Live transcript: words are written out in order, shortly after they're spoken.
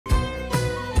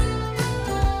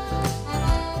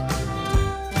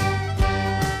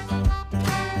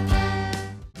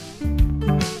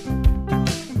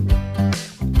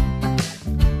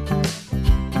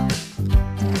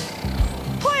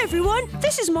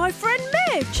This is my friend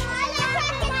Midge. Hello,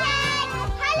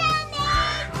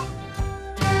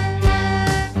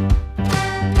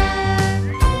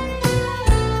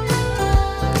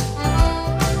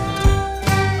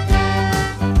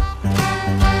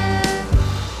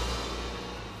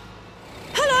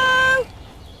 Hello!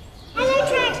 Hello,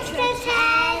 Tractors.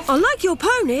 I like your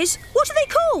ponies. What are they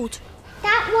called?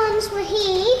 That one's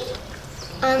Wahid.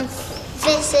 And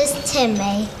this is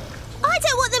Timmy. I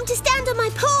don't want them to stand on my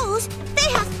paws.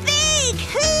 They have big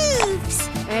hooves.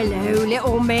 Hello,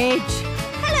 little Midge.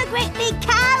 Hello, great big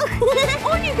cow.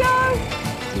 On you go.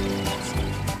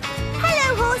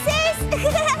 Hello, horses.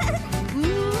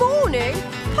 Morning.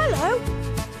 Hello.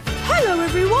 Hello,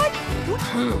 everyone.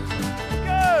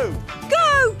 Go!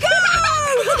 Go,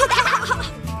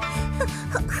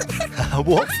 go!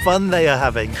 What fun they are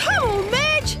having. Come on,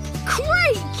 Midge.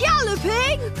 Great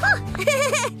galloping.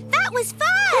 That was fun.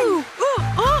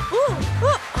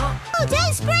 Oh,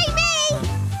 don't spray me.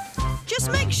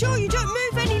 Just make sure you don't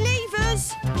move any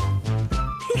levers.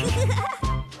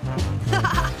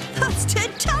 That's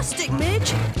fantastic,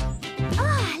 Midge.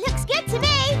 Ah, looks good to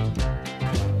me.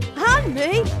 And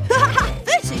me.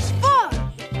 This is fun.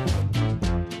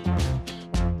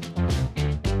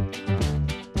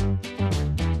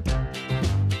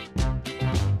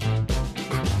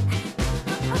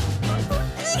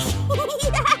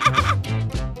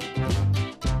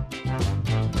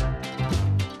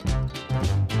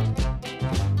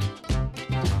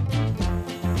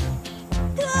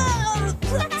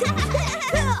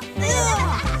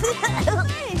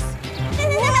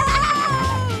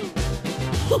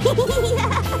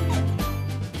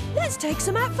 Let's take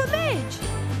some out for Midge.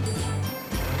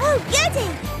 Oh, goody.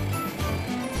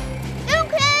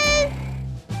 Okay.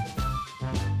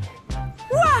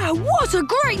 Wow, what a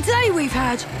great day we've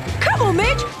had. Come on,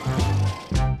 Midge.